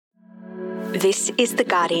This is The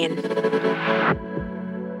Guardian.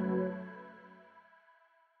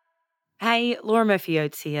 Hey, Laura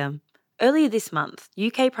Murphy-Oates here. Earlier this month,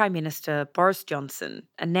 UK Prime Minister Boris Johnson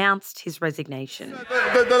announced his resignation.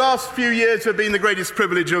 The last few years have been the greatest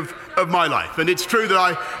privilege of my life. And it's true that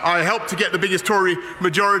I helped to get the biggest Tory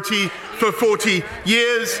majority for 40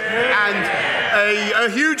 years and a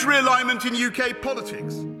huge realignment in UK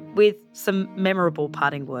politics. With some memorable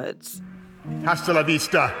parting words. Hasta la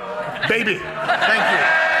vista, baby. Thank you.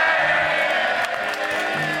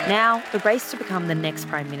 Now, the race to become the next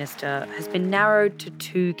Prime Minister has been narrowed to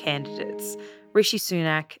two candidates, Rishi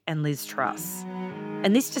Sunak and Liz Truss.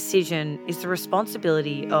 And this decision is the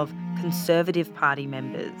responsibility of Conservative Party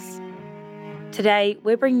members. Today,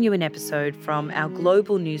 we're bringing you an episode from our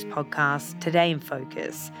global news podcast, Today in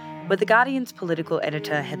Focus, where The Guardian's political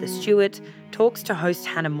editor, Heather Stewart, talks to host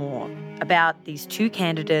Hannah Moore about these two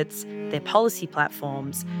candidates, their policy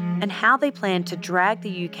platforms, and how they plan to drag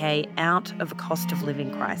the UK out of a cost of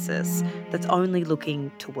living crisis that's only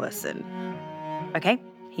looking to worsen. Okay,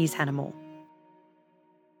 here's Hannah Moore.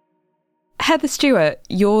 Heather Stewart,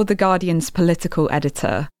 you're The Guardian's political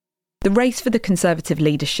editor. The race for the Conservative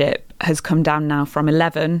leadership has come down now from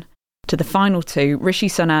 11 to the final two, Rishi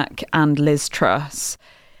Sunak and Liz Truss.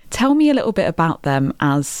 Tell me a little bit about them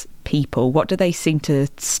as people. What do they seem to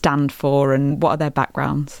stand for and what are their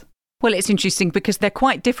backgrounds? Well, it's interesting because they're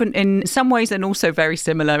quite different in some ways and also very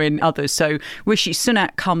similar in others. So Rishi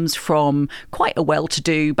Sunak comes from quite a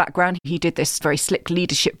well-to-do background. He did this very slick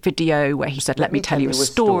leadership video where he said, let me tell you a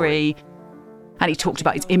story. And he talked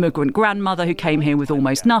about his immigrant grandmother who came here with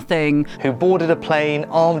almost nothing. Who boarded a plane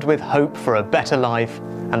armed with hope for a better life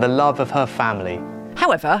and the love of her family.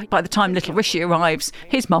 However, by the time little Rishi arrives,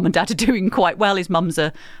 his mum and dad are doing quite well. His mum's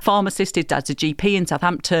a pharmacist, his dad's a GP in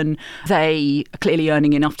Southampton. They are clearly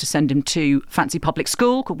earning enough to send him to fancy public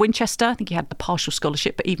school called Winchester. I think he had the partial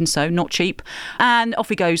scholarship, but even so, not cheap. And off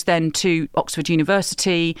he goes then to Oxford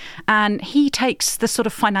University, and he takes the sort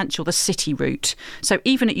of financial, the city route. So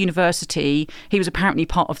even at university, he was apparently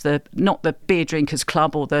part of not the beer drinkers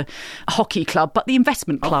club or the hockey club, but the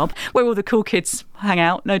investment club, where all the cool kids hang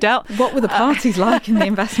out, no doubt. What were the parties like in the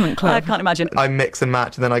investment club? I can't imagine. I mix and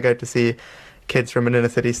match, and then I go to see kids from an inner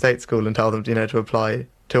city state school and tell them, to apply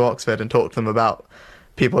to Oxford and talk to them about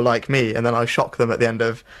people like me. And then I shock them at the end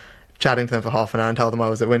of chatting to them for half an hour and tell them I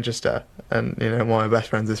was at Winchester and, one of my best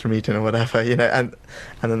friends is from Eton or whatever, and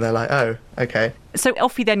then they're like, oh, okay. So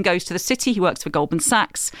off he then goes to the city. He works for Goldman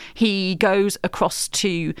Sachs. He goes across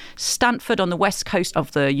to Stanford on the west coast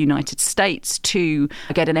of the United States to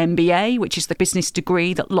get an MBA, which is the business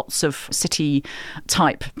degree that lots of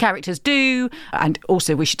city-type characters do. And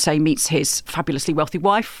also, we should say, meets his fabulously wealthy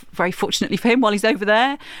wife, very fortunately for him, while he's over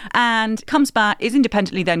there. And comes back, is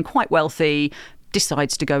independently then quite wealthy,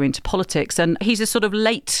 decides to go into politics. And he's a sort of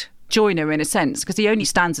late joiner in a sense, because he only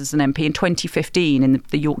stands as an MP in 2015 in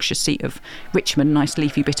the Yorkshire seat of Richmond, nice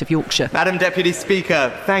leafy bit of Yorkshire. Madam Deputy Speaker,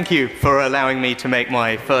 thank you for allowing me to make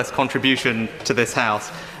my first contribution to this House.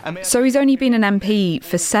 So he's only been an MP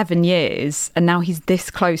for 7 years and now he's this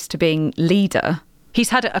close to being leader.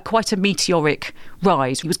 He's had quite a meteoric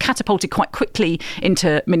rise. He was catapulted quite quickly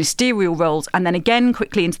into ministerial roles and then again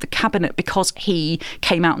quickly into the cabinet because he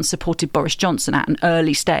came out and supported Boris Johnson at an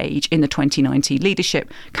early stage in the 2019 leadership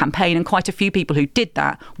campaign. And quite a few people who did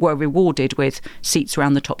that were rewarded with seats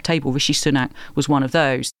around the top table. Rishi Sunak was one of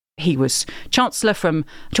those. He was Chancellor from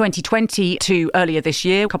 2020 to earlier this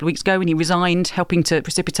year, a couple of weeks ago, when he resigned, helping to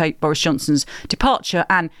precipitate Boris Johnson's departure.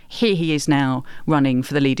 And here he is now running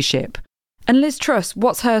for the leadership. And Liz Truss,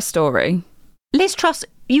 what's her story? Liz Truss,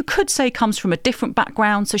 you could say, comes from a different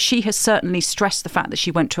background. So she has certainly stressed the fact that she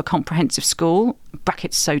went to a comprehensive school.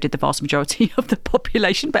 Brackets, so did the vast majority of the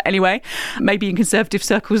population. But anyway, maybe in Conservative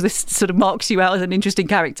circles, this sort of marks you out as an interesting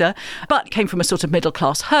character. But came from a sort of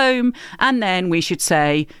middle-class home. And then we should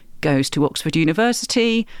say goes to Oxford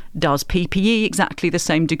University, does PPE, exactly the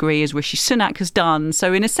same degree as Rishi Sunak has done.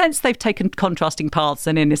 So in a sense, they've taken contrasting paths,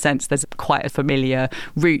 and in a sense, there's quite a familiar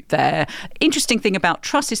route there. Interesting thing about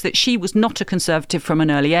Truss is that she was not a Conservative from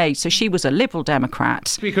an early age, so she was a Liberal Democrat.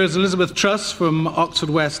 Speaker is Elizabeth Truss from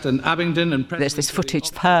Oxford West and Abingdon. And there's this footage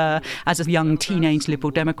of her as a young teenage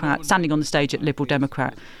Liberal Democrat standing on the stage at Liberal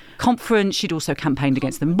Democrat conference. She'd also campaigned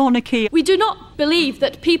against the monarchy. We do not believe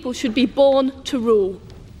that people should be born to rule,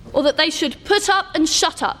 or that they should put up and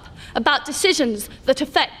shut up about decisions that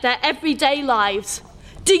affect their everyday lives.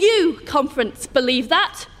 Do you, conference, believe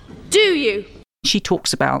that? Do you? She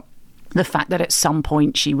talks about the fact that at some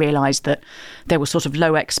point she realised that there were sort of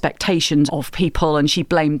low expectations of people, and she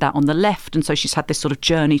blamed that on the left, and so she's had this sort of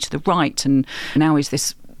journey to the right, and now is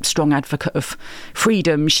this strong advocate of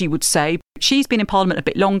freedom, she would say. She's been in Parliament a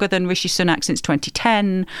bit longer than Rishi Sunak, since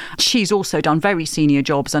 2010. She's also done very senior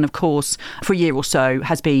jobs and, of course, for a year or so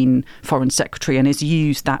has been Foreign Secretary and has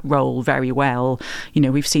used that role very well. You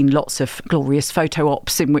know, we've seen lots of glorious photo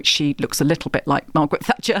ops in which she looks a little bit like Margaret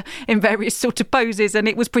Thatcher in various sort of poses, and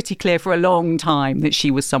it was pretty clear for a long time that she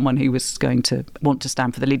was someone who was going to want to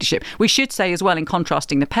stand for the leadership. We should say as well, in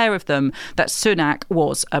contrasting the pair of them, that Sunak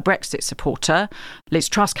was a Brexit supporter. Liz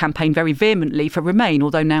Truss campaigned very vehemently for Remain,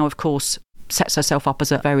 although now, of course, sets herself up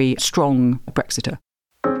as a very strong Brexiter.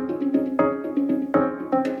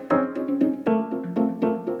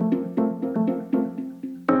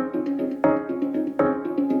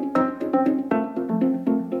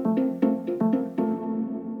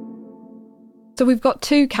 So we've got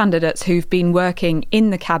two candidates who've been working in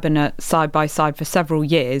the cabinet side by side for several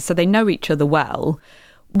years, so they know each other well.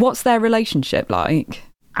 What's their relationship like?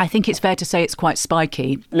 I think it's fair to say it's quite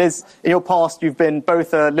spiky. Liz, in your past, you've been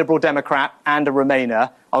both a Liberal Democrat and a Remainer.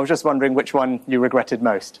 I was just wondering which one you regretted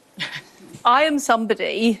most. I am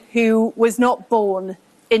somebody who was not born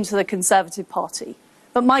into the Conservative Party.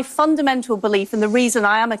 But my fundamental belief, and the reason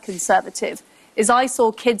I am a Conservative, is I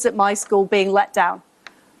saw kids at my school being let down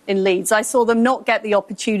in Leeds. I saw them not get the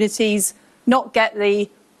opportunities, not get the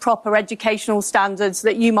proper educational standards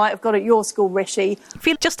that you might have got at your school, Rishi. I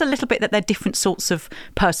feel just a little bit that they're different sorts of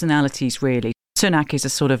personalities, really. Sunak is a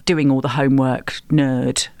sort of doing all the homework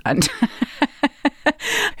nerd and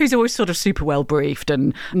who's always sort of super well briefed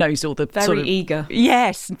and knows all the very eager.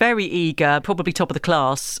 Yes, very eager, probably top of the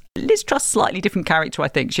class. Liz Truss, slightly different character, I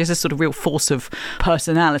think. She has a sort of real force of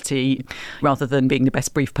personality rather than being the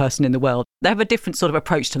best brief person in the world. They have a different sort of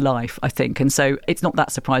approach to life, I think, and so it's not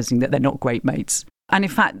that surprising that they're not great mates. And in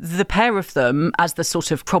fact, the pair of them, as the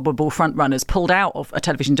sort of probable frontrunners, pulled out of a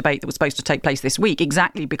television debate that was supposed to take place this week,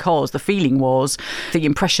 exactly because the feeling was, the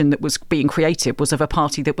impression that was being created was of a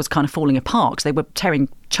party that was kind of falling apart because they were tearing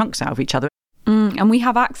chunks out of each other. And we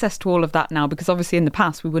have access to all of that now because obviously in the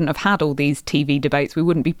past we wouldn't have had all these TV debates. We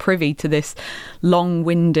wouldn't be privy to this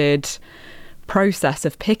long-winded process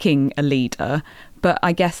of picking a leader. But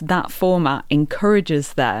I guess that format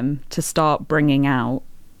encourages them to start bringing out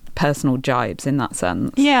personal jibes in that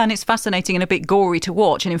sense. Yeah, and it's fascinating and a bit gory to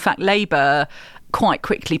watch. And in fact, Labour quite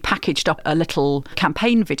quickly packaged up a little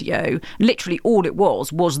campaign video. Literally all it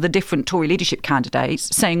was the different Tory leadership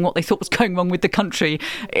candidates saying what they thought was going wrong with the country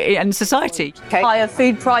and society. Okay. Higher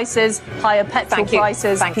food prices, higher petrol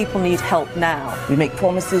prices. People need help now. We make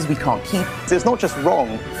promises we can't keep. It's not just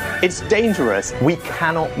wrong, it's dangerous. We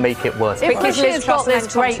cannot make it worse. If Rishi has got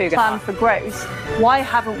this great plan for growth, why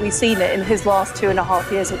haven't we seen it in his last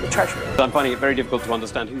 2.5 years at the Treasury? I'm finding it very difficult to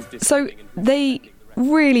understand who's this. So they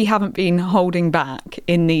really haven't been holding back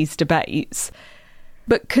in these debates.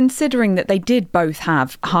 But considering that they did both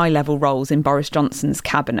have high-level roles in Boris Johnson's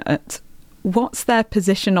cabinet, what's their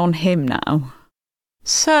position on him now?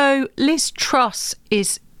 So Liz Truss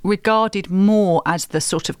is regarded more as the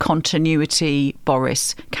sort of continuity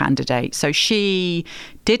Boris candidate. So she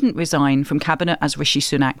didn't resign from cabinet as Rishi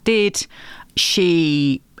Sunak did.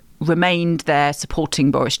 She remained there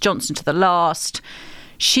supporting Boris Johnson to the last.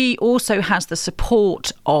 She also has the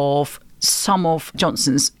support of some of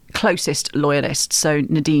Johnson's closest loyalists. So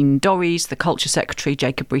Nadine Dorries, the Culture Secretary,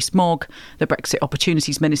 Jacob Rees-Mogg, the Brexit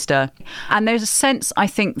Opportunities Minister. And there's a sense, I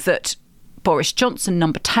think, that Boris Johnson,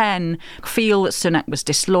 number 10, feel that Sunak was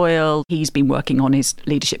disloyal. He's been working on his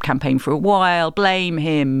leadership campaign for a while, blame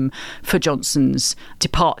him for Johnson's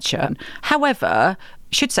departure. However,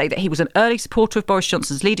 should say that he was an early supporter of Boris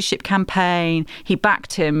Johnson's leadership campaign. He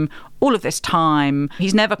backed him all of this time.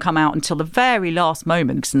 He's never come out until the very last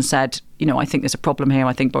moment and said, you know, I think there's a problem here.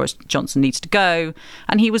 I think Boris Johnson needs to go.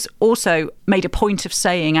 And he was also made a point of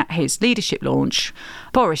saying at his leadership launch,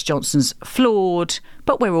 Boris Johnson's flawed,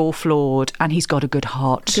 but we're all flawed, and he's got a good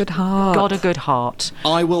heart. Good heart. Got a good heart.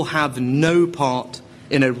 I will have no part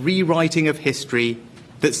in a rewriting of history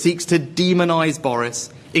that seeks to demonise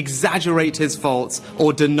Boris, exaggerate his faults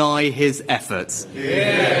or deny his efforts.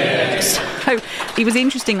 So it was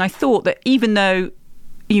interesting, I thought, that even though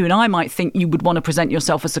you and I might think you would want to present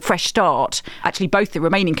yourself as a fresh start, actually both the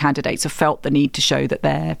remaining candidates have felt the need to show that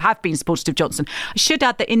they have been supportive of Johnson. I should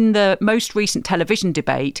add that in the most recent television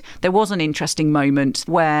debate, there was an interesting moment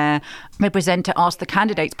where the presenter asked the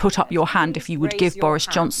candidates, put up your hand if you would give Boris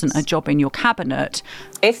Johnson a job in your cabinet.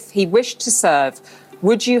 If he wished to serve,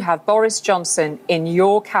 would you have Boris Johnson in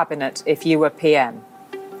your cabinet if you were PM?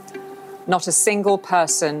 Not a single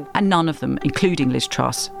person. And none of them, including Liz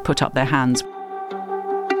Truss, put up their hands.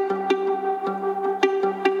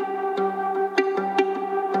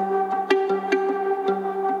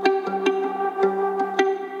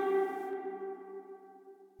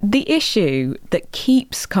 The issue that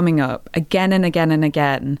keeps coming up again and again and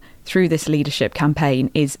again through this leadership campaign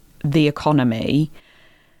is the economy.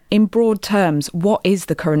 In broad terms, what is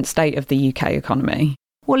the current state of the UK economy?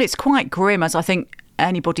 Well, it's quite grim, as I think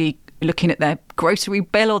anybody looking at their grocery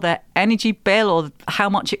bill or their energy bill or how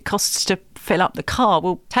much it costs to fill up the car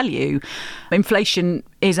will tell you. Inflation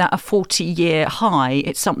is at a 40-year high.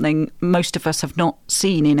 It's something most of us have not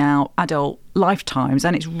seen in our adult lifetimes,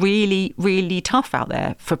 and it's really, really tough out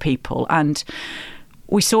there for people. And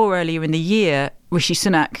we saw earlier in the year Rishi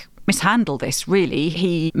Sunak mishandle this, really.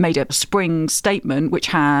 He made a spring statement which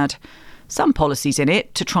had some policies in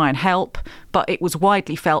it to try and help, but it was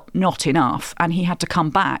widely felt not enough. And he had to come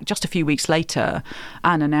back just a few weeks later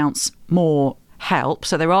and announce more help.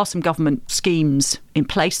 So there are some government schemes in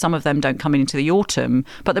place. Some of them don't come into the autumn.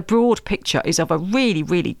 But the broad picture is of a really,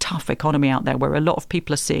 really tough economy out there where a lot of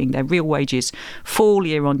people are seeing their real wages fall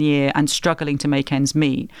year on year and struggling to make ends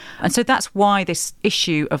meet. And so that's why this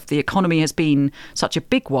issue of the economy has been such a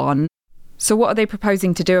big one. So what are they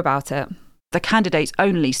proposing to do about it? The candidates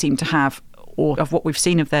only seem to have, or of what we've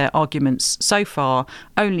seen of their arguments so far,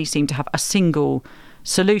 only seem to have a single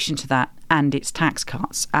solution to that, and it's tax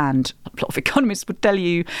cuts. And a lot of economists would tell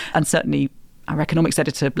you, and certainly our economics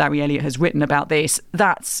editor Larry Elliott has written about this,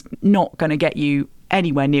 that's not going to get you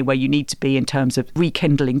anywhere near where you need to be in terms of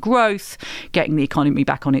rekindling growth, getting the economy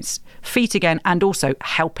back on its feet again, and also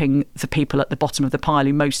helping the people at the bottom of the pile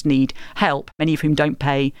who most need help, many of whom don't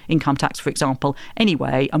pay income tax, for example,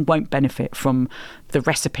 anyway, and won't benefit from the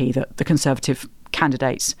recipe that the Conservative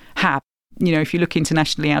candidates have. You know, if you look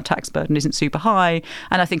internationally, our tax burden isn't super high.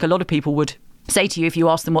 And I think a lot of people would say to you, if you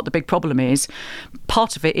ask them what the big problem is,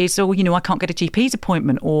 part of it is, oh, you know, I can't get a GP's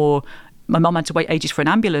appointment, or my mum had to wait ages for an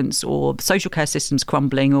ambulance, or the social care system's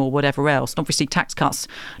crumbling, or whatever else. Obviously, tax cuts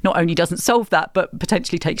not only doesn't solve that, but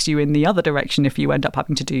potentially takes you in the other direction if you end up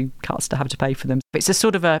having to do cuts to have to pay for them. It's a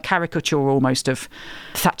sort of a caricature almost of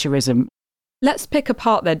Thatcherism. Let's pick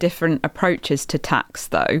apart their different approaches to tax,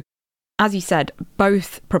 though. As you said,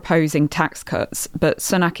 both proposing tax cuts, but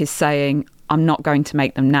Sunak is saying, I'm not going to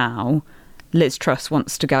make them now. Liz Truss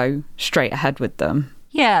wants to go straight ahead with them.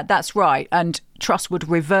 Yeah, that's right. And Truss would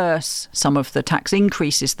reverse some of the tax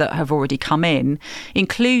increases that have already come in,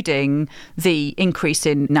 including the increase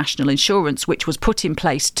in national insurance, which was put in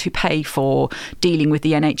place to pay for dealing with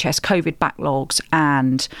the NHS COVID backlogs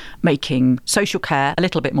and making social care a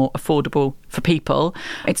little bit more affordable for people.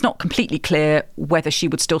 It's not completely clear whether she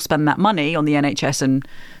would still spend that money on the NHS and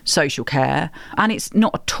social care. And it's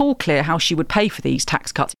not at all clear how she would pay for these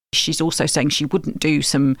tax cuts. She's also saying she wouldn't do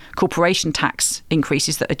some corporation tax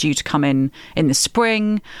increases that are due to come in the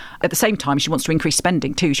spring. At the same time, she wants to increase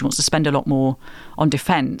spending too. She wants to spend a lot more on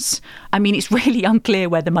defence. I mean, it's really unclear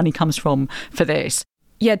where the money comes from for this.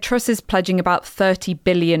 Yeah, Truss is pledging about £30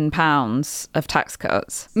 billion of tax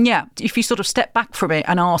cuts. Yeah, if you sort of step back from it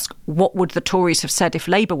and ask what would the Tories have said if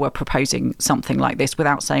Labour were proposing something like this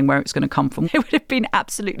without saying where it's going to come from, it would have been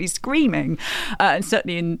absolutely screaming. And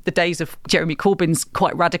certainly in the days of Jeremy Corbyn's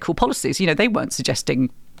quite radical policies, you know, they weren't suggesting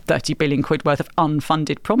 30 billion quid worth of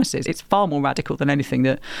unfunded promises. It's far more radical than anything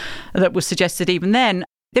that was suggested even then.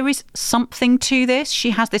 There is something to this.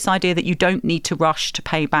 She has this idea that you don't need to rush to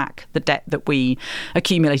pay back the debt that we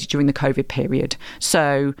accumulated during the COVID period.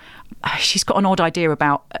 So she's got an odd idea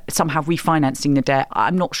about somehow refinancing the debt.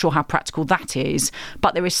 I'm not sure how practical that is,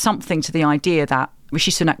 but there is something to the idea that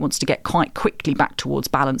Rishi Sunak wants to get quite quickly back towards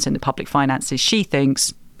balance in the public finances. She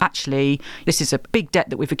thinks, actually, this is a big debt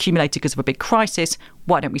that we've accumulated because of a big crisis.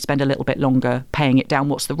 Why don't we spend a little bit longer paying it down?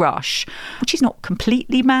 What's the rush? Which is not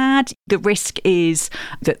completely mad. The risk is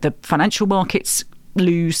that the financial markets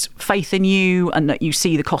lose faith in you and that you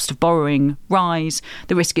see the cost of borrowing rise.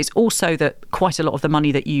 The risk is also that quite a lot of the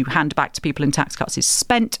money that you hand back to people in tax cuts is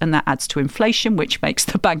spent, and that adds to inflation, which makes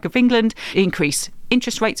the Bank of England increase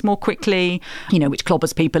interest rates more quickly, you know, which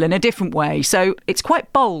clobbers people in a different way. So it's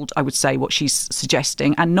quite bold, I would say, what she's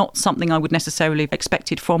suggesting, and not something I would necessarily have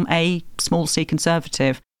expected from a small C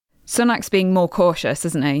Conservative. Sunak's being more cautious,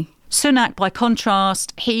 isn't he? Sunak, by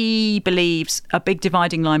contrast, he believes a big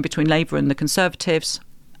dividing line between Labour and the Conservatives,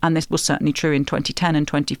 and this was certainly true in 2010 and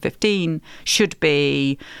 2015, should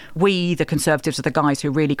be we, the Conservatives, are the guys who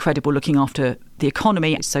are really credible looking after the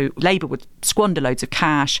economy. So Labour would squander loads of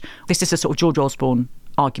cash. This is a sort of George Osborne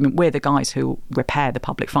argument. We're the guys who repair the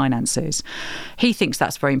public finances. He thinks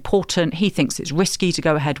that's very important. He thinks it's risky to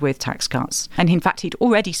go ahead with tax cuts. And in fact, he'd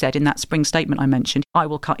already said in that spring statement I mentioned, I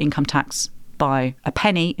will cut income tax by a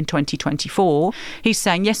penny in 2024. He's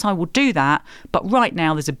saying, yes, I will do that, but right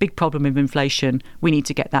now there's a big problem with inflation. We need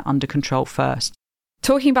to get that under control first.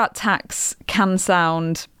 Talking about tax can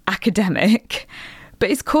sound academic, but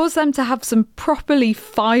it's caused them to have some properly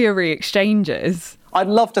fiery exchanges. I'd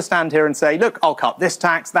love to stand here and say, look, I'll cut this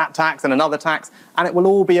tax, that tax and another tax, and it will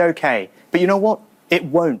all be OK. But you know what? It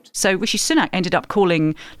won't. So Rishi Sunak ended up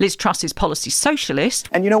calling Liz Truss's policy socialist.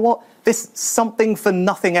 And you know what? This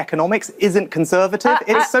something-for-nothing economics isn't conservative,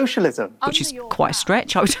 it's socialism. Which is quite a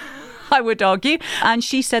stretch, I would argue. And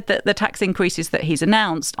she said that the tax increases that he's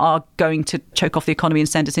announced are going to choke off the economy and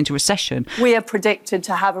send us into recession. We are predicted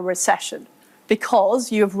to have a recession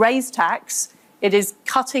because you have raised tax. It is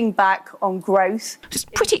cutting back on growth. It's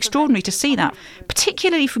pretty extraordinary to see that,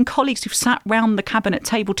 particularly from colleagues who've sat round the cabinet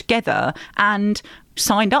table together and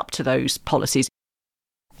signed up to those policies.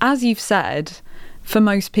 As you've said, for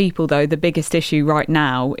most people, though, the biggest issue right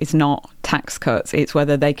now is not tax cuts. It's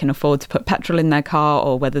whether they can afford to put petrol in their car,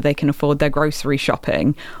 or whether they can afford their grocery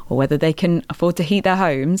shopping, or whether they can afford to heat their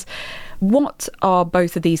homes. What are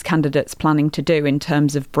both of these candidates planning to do in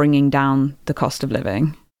terms of bringing down the cost of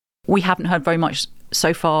living? We haven't heard very much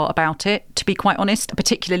so far about it, to be quite honest,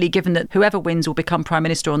 particularly given that whoever wins will become Prime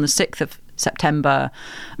Minister on the 6th of September.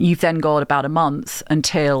 You've then got about a month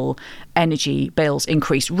until energy bills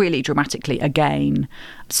increase really dramatically again.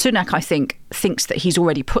 Sunak, I think, thinks that he's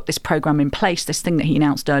already put this programme in place, this thing that he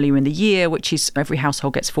announced earlier in the year, which is every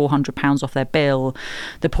household gets £400 off their bill.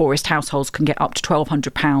 The poorest households can get up to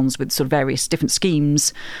 £1,200 with sort of various different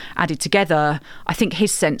schemes added together. I think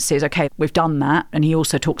his sense is, OK, we've done that. And he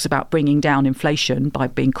also talks about bringing down inflation by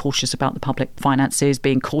being cautious about the public finances,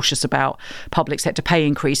 being cautious about public sector pay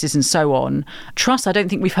increases and so on. Truss, I don't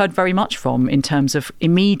think we've heard very much from in terms of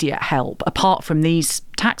immediate help, apart from these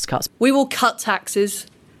tax cuts. We will cut taxes,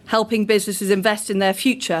 helping businesses invest in their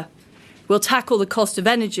future. We'll tackle the cost of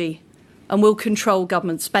energy and we'll control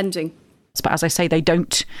government spending. But as I say, they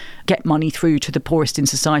don't get money through to the poorest in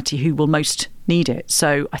society who will most need it.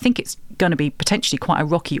 So I think it's going to be potentially quite a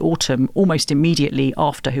rocky autumn almost immediately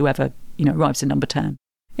after whoever arrives in number 10.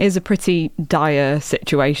 It is a pretty dire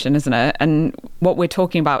situation, isn't it? And what we're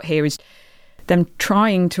talking about here is them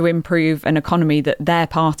trying to improve an economy that their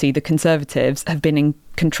party, the Conservatives, have been in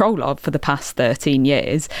control of for the past 13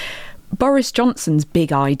 years. Boris Johnson's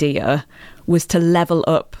big idea was to level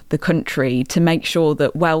up the country, to make sure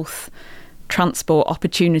that wealth, transport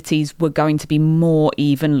opportunities were going to be more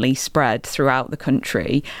evenly spread throughout the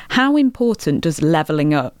country. How important does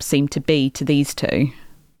levelling up seem to be to these two?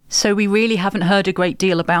 So we really haven't heard a great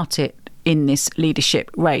deal about it in this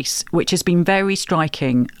leadership race, which has been very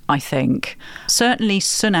striking, I think. Certainly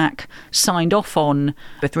Sunak signed off on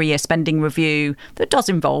a 3-year spending review that does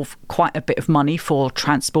involve quite a bit of money for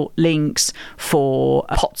transport links, for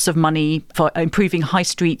pots of money for improving high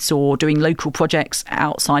streets or doing local projects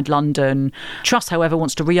outside London. Truss, however,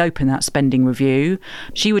 wants to reopen that spending review.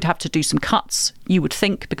 She would have to do some cuts, you would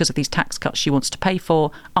think, because of these tax cuts she wants to pay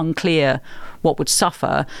for. Unclear what would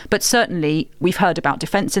suffer. But certainly we've heard about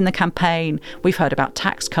defence in the campaign, we've heard about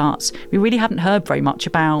tax cuts. We really haven't heard very much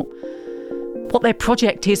about what their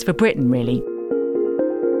project is for Britain, really.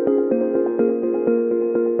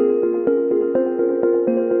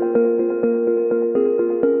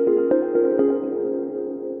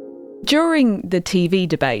 During the TV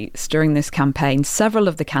debates during this campaign, several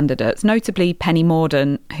of the candidates, notably Penny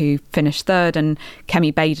Mordaunt, who finished third, and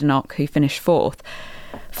Kemi Badenoch, who finished fourth,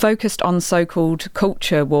 focused on so-called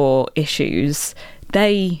culture war issues.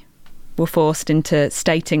 They were forced into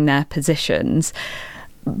stating their positions.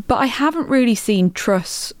 But I haven't really seen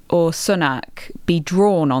Truss or Sunak be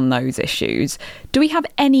drawn on those issues. Do we have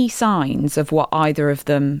any signs of what either of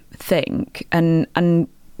them think? And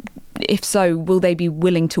if so, will they be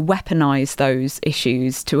willing to weaponise those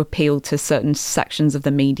issues to appeal to certain sections of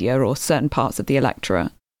the media or certain parts of the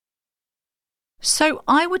electorate? So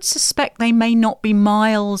I would suspect they may not be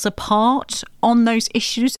miles apart on those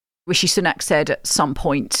issues. Rishi Sunak said at some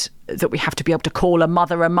point that we have to be able to call a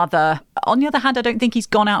mother a mother. On the other hand, I don't think he's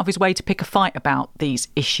gone out of his way to pick a fight about these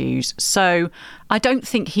issues. So I don't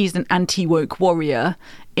think he's an anti-woke warrior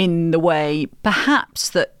in the way perhaps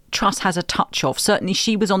that Truss has a touch of. Certainly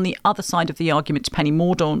she was on the other side of the argument to Penny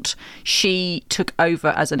Mordaunt. She took over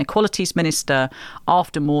as an equalities minister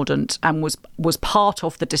after Mordaunt and was part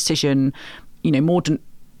of the decision. Mordaunt,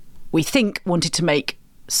 we think, wanted to make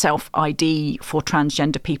self-ID for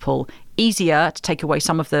transgender people easier, to take away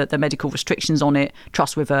some of the medical restrictions on it.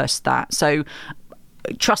 Truss reversed that. So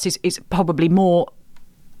Truss is probably more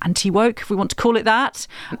anti-woke, if we want to call it that,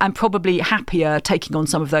 and probably happier taking on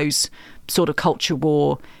some of those sort of culture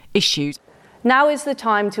war issues. Now is the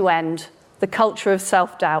time to end the culture of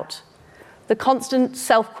self-doubt, the constant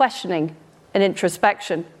self-questioning and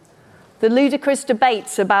introspection, the ludicrous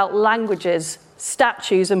debates about languages,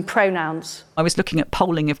 statues and pronouns. I was looking at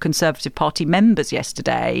polling of Conservative Party members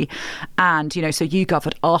yesterday, and, so YouGov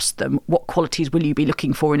had asked them, what qualities will you be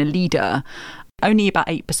looking for in a leader? Only about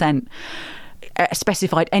 8%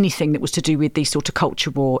 specified anything that was to do with these sort of culture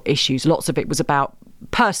war issues. Lots of it was about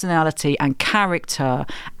personality and character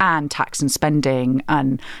and tax and spending.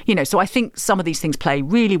 And, so I think some of these things play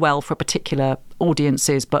really well for particular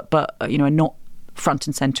audiences, but are not front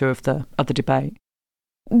and centre of the debate.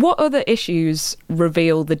 What other issues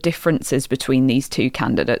reveal the differences between these two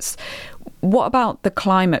candidates? What about the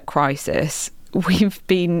climate crisis? We've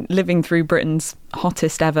been living through Britain's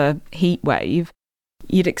hottest ever heat wave.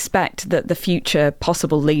 You'd expect that the future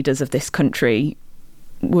possible leaders of this country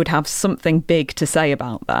would have something big to say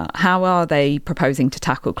about that. How are they proposing to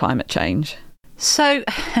tackle climate change? So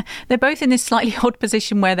they're both in this slightly odd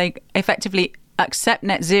position where they effectively accept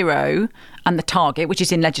net zero and the target, which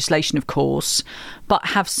is in legislation, of course, but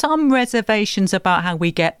have some reservations about how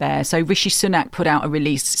we get there. So Rishi Sunak put out a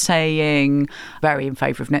release saying very in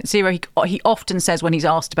favour of net zero. He often says when he's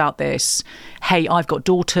asked about this, hey, I've got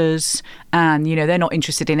daughters and, they're not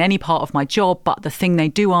interested in any part of my job, but the thing they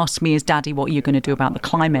do ask me is, Daddy, what are you going to do about the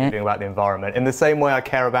climate? About the environment. In the same way I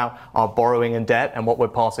care about our borrowing and debt and what we're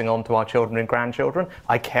passing on to our children and grandchildren,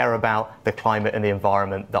 I care about the climate and the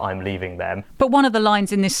environment that I'm leaving them. But one of the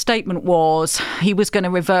lines in this statement was he was going to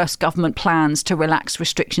reverse government plans to relax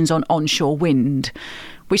restrictions on onshore wind,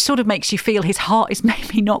 which sort of makes you feel his heart is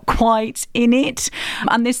maybe not quite in it.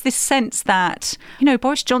 And there's this sense that,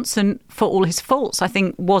 Boris Johnson, for all his faults, I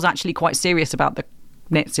think was actually quite serious about the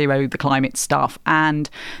net zero, the climate stuff. And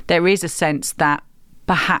there is a sense that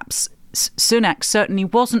perhaps Sunak certainly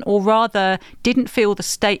wasn't, or rather didn't feel the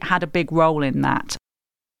state had a big role in that.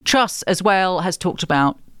 Truss, as well, has talked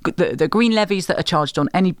about the green levies that are charged on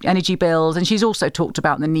energy bills, and she's also talked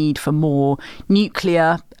about the need for more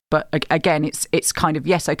nuclear. But again, it's kind of,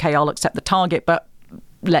 yes, OK, I'll accept the target, but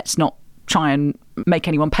let's not try and make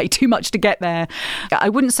anyone pay too much to get there. I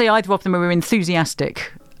wouldn't say either of them are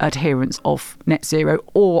enthusiastic adherents of net zero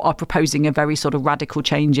or are proposing a very sort of radical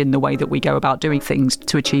change in the way that we go about doing things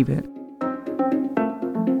to achieve it.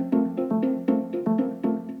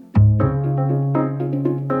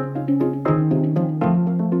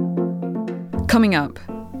 Coming up,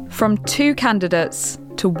 from two candidates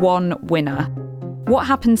to one winner. What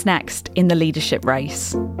happens next in the leadership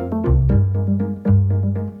race?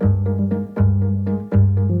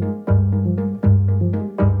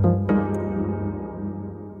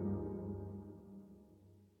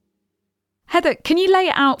 Heather, can you lay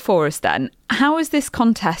it out for us then? How is this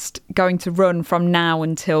contest going to run from now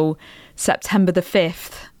until September the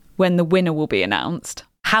 5th, when the winner will be announced?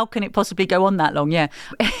 How can it possibly go on that long? Yeah.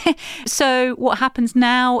 So what happens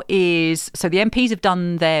now is, so the MPs have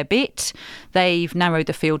done their bit. They've narrowed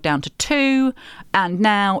the field down to 2. And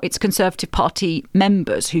now it's Conservative Party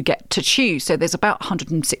members who get to choose. So there's about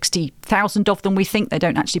 160,000 of them, we think. They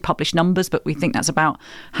don't actually publish numbers, but we think that's about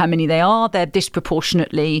how many they are. They're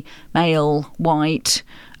disproportionately male, white,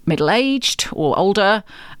 middle-aged or older.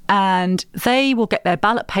 And they will get their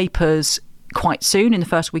ballot papers quite soon, in the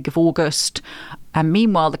first week of August. And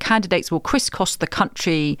meanwhile, the candidates will crisscross the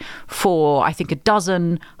country for, I think, a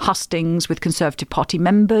dozen hustings with Conservative Party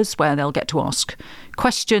members where they'll get to ask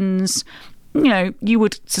questions. You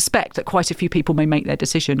would suspect that quite a few people may make their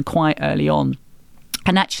decision quite early on.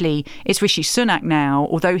 And actually, it's Rishi Sunak now,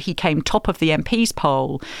 although he came top of the MPs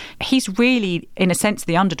poll, he's really, in a sense,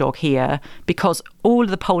 the underdog here, because all of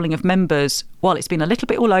the polling of members, while it's been a little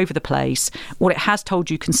bit all over the place, what it has told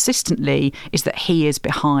you consistently is that he is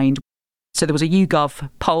behind. So there was a YouGov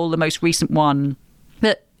poll, the most recent one,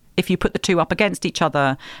 that if you put the two up against each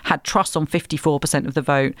other, had Truss on 54% of the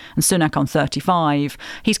vote and Sunak on 35%.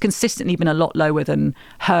 He's consistently been a lot lower than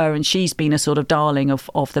her, and she's been a sort of darling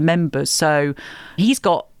of the members. So he's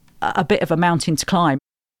got a bit of a mountain to climb.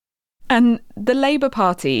 And the Labour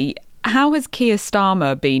Party, how has Keir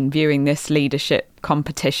Starmer been viewing this leadership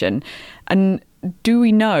competition? And do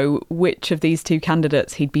we know which of these two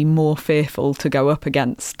candidates he'd be more fearful to go up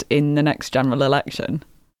against in the next general election?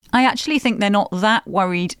 I actually think they're not that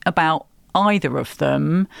worried about either of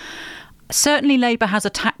them. Certainly Labour has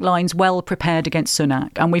attack lines well prepared against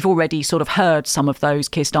Sunak, and we've already sort of heard some of those.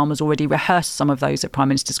 Keir Starmer's already rehearsed some of those at Prime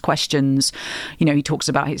Minister's questions. He talks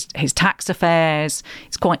about his tax affairs.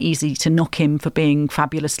 It's quite easy to knock him for being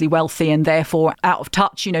fabulously wealthy and therefore out of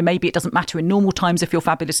touch. Maybe it doesn't matter in normal times if you're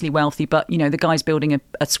fabulously wealthy, but, the guy's building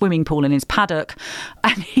a swimming pool in his paddock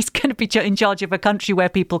and he's going to be in charge of a country where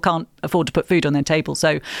people can't afford to put food on their table.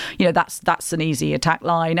 So, that's an easy attack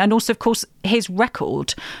line. And also, of course, his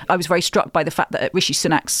record. I was very struck by the fact that at Rishi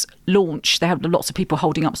Sunak's launch, there had lots of people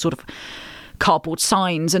holding up sort of cardboard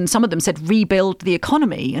signs, and some of them said rebuild the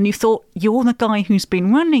economy. And you thought, you're the guy who's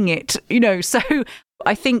been running it, So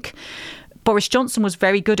I think Boris Johnson was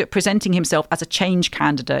very good at presenting himself as a change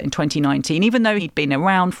candidate in 2019. Even though he'd been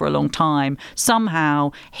around for a long time,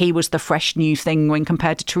 somehow he was the fresh new thing when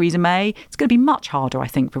compared to Theresa May. It's going to be much harder, I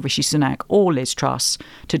think, for Rishi Sunak or Liz Truss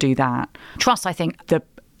to do that. Truss, I think the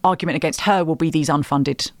argument against her will be these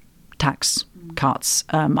unfunded tax cuts.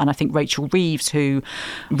 And I think Rachel Reeves, who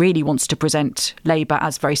really wants to present Labour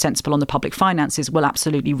as very sensible on the public finances, will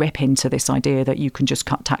absolutely rip into this idea that you can just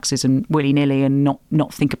cut taxes and willy-nilly and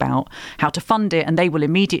not think about how to fund it. And they will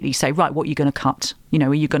immediately say, right, what are you going to cut?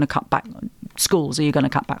 Are you going to cut back schools? Are you going to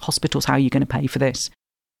cut back hospitals? How are you going to pay for this?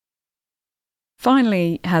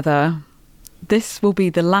 Finally, Heather, this will be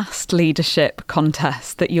the last leadership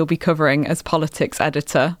contest that you'll be covering as politics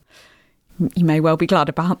editor. You may well be glad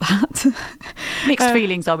about that. Mixed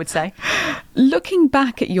feelings, I would say. Looking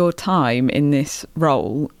back at your time in this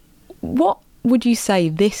role, what would you say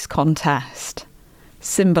this contest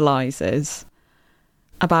symbolises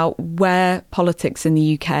about where politics in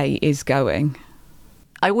the UK is going?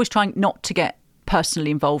 I always try not to get personally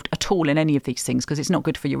involved at all in any of these things because it's not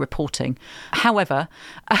good for your reporting. However,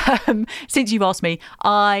 since you've asked me,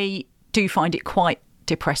 I do find it quite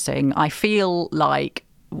depressing. I feel like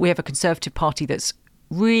we have a Conservative Party that's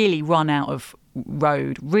really run out of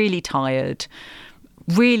road, really tired,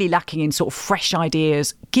 really lacking in sort of fresh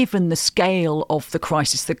ideas, given the scale of the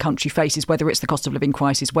crisis the country faces, whether it's the cost of living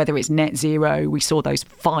crisis, whether it's net zero. We saw those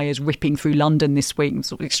fires ripping through London this week,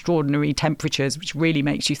 sort of extraordinary temperatures, which really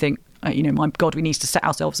makes you think, my God, we need to set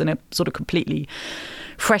ourselves in a sort of completely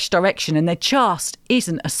fresh direction. And there just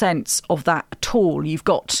isn't a sense of that at all. You've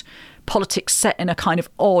got politics set in a kind of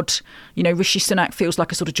odd, Rishi Sunak feels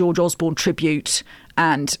like a sort of George Osborne tribute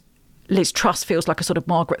and Liz Truss feels like a sort of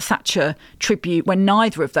Margaret Thatcher tribute, when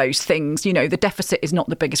neither of those things, the deficit is not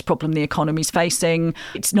the biggest problem the economy's facing.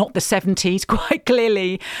 It's not the 70s, quite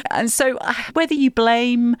clearly. And so whether you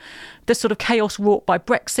blame the sort of chaos wrought by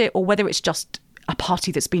Brexit or whether it's just a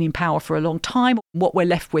party that's been in power for a long time, what we're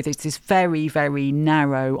left with is this very, very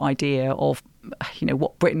narrow idea of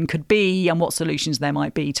what Britain could be and what solutions there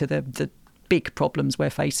might be to the big problems we're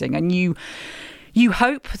facing. And you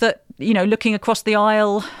hope that, looking across the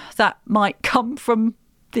aisle, that might come from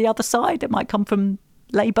the other side. It might come from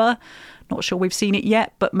Labour. Not sure we've seen it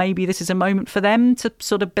yet, but maybe this is a moment for them to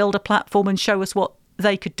sort of build a platform and show us what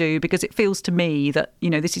they could do, because it feels to me that,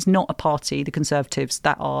 this is not a party, the Conservatives,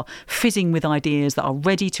 that are fizzing with ideas, that are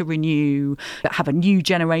ready to renew, that have a new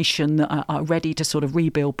generation, that are ready to sort of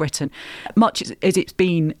rebuild Britain. Much as it's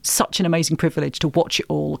been such an amazing privilege to watch it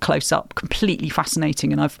all close up, completely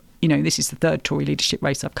fascinating. And this is the third Tory leadership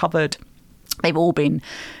race I've covered. They've all been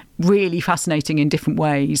really fascinating in different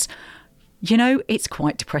ways. It's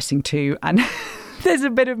quite depressing too. And there's a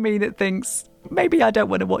bit of me that thinks, maybe I don't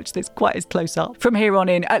want to watch this quite as close up from here on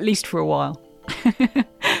in, at least for a while.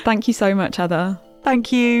 Thank you so much, Heather.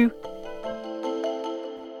 Thank you.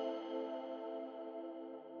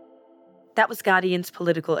 That was Guardian's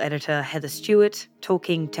political editor Heather Stewart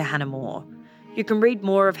talking to Hannah Moore. You can read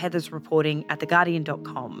more of Heather's reporting at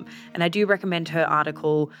theguardian.com, and I do recommend her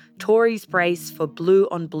article, Tories Brace for Blue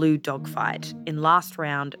on Blue Dogfight in Last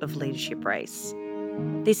Round of Leadership Race.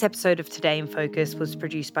 This episode of Today in Focus was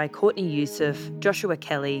produced by Courtney Youssef, Joshua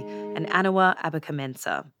Kelly, and Anwar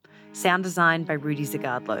Abakar-Mensah. Sound design by Rudy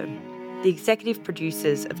Zagadlo. The executive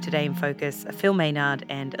producers of Today in Focus are Phil Maynard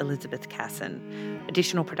and Elizabeth Casson.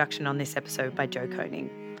 Additional production on this episode by Joe Koning.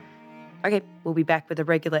 Okay, we'll be back with a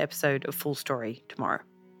regular episode of Full Story tomorrow.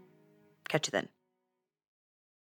 Catch you then.